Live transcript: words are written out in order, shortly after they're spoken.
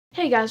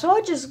Hey guys, so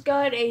I just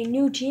got a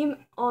new team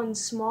on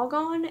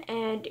Smogon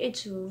and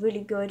it's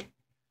really good.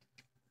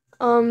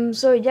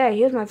 So yeah,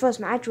 here's my first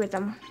match with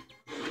them.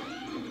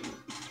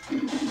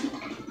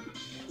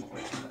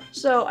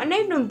 So I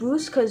named him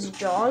Bruce because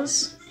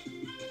Jaws.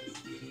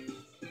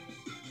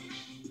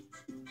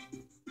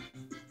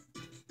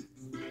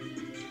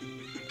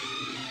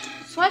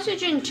 So I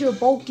switch into a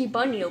bulky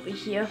bunny over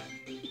here.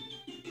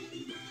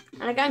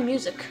 And I got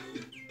music.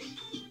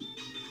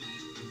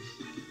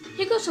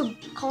 He goes for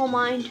Calm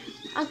Mind.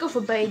 I go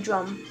for Bay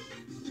Drum.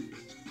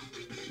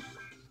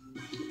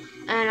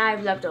 And I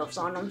have leftovers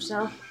on him,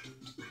 so.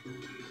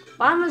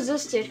 But I'm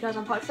resisted because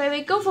I'm part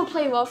favorite. Go for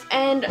Play Rough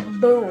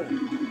and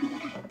boom.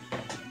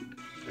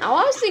 Now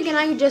I was thinking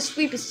I could just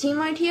sweep his team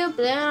right here, but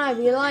then I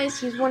realized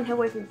he's one hit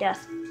away from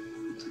death.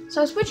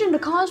 So I switch into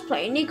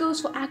cosplay and he goes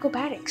for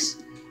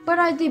acrobatics. But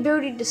I have the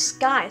ability to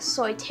disguise,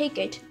 so I take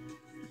it.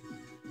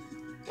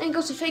 And he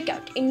goes for fake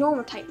out, a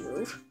normal type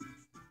move.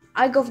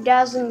 I go for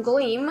dazzling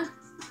gleam,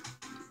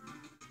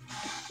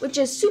 which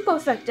is super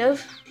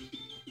effective.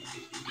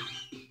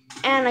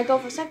 And I go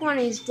for second one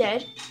and he's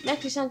dead.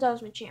 Next he sends out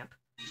as my champ.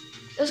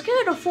 It's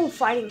kind of a full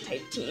fighting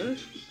type team.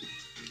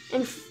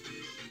 And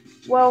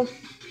well,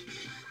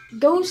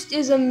 Ghost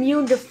is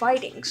immune to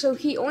fighting, so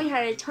he only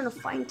had a ton of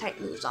fighting type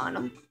moves on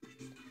him.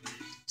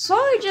 So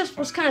I just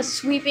was kind of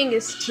sweeping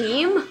his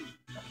team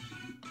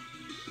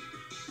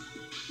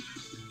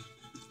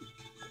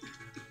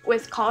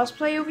with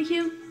cosplay over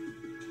here.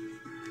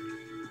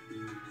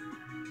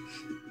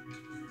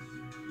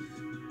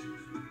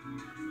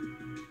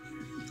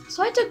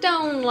 So I took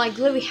down like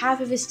literally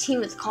half of his team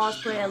with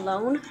cosplay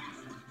alone.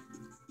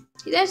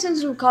 He then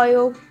sends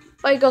Lucario,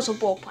 but he goes for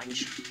Bull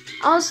Punch.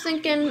 I was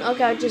thinking,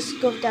 okay, I'll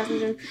just go for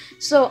Dazzling.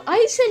 So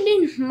I send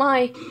in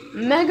my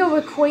Mega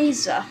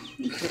Rayquaza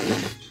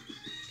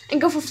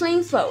and go for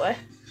Flamethrower.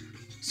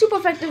 Super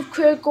effective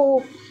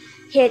critical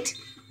hit,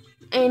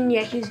 and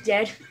yeah, he's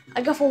dead.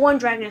 I go for one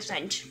Dragon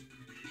Ascent.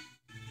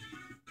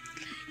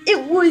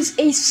 It was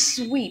a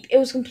sweep. It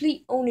was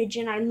complete ownage,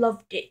 and I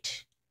loved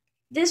it.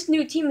 This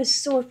new team is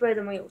so much better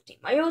than my old team.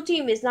 My old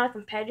team is not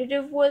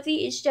competitive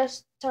worthy. It's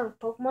just some of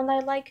Pokemon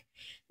that I like.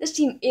 This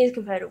team is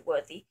competitive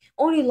worthy.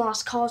 Only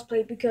lost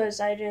cosplay because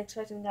I didn't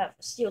expect him to have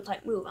a steel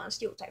type move on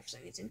steel type for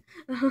some reason.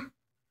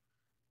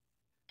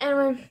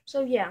 Anyway,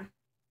 so yeah.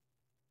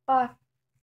 Bye.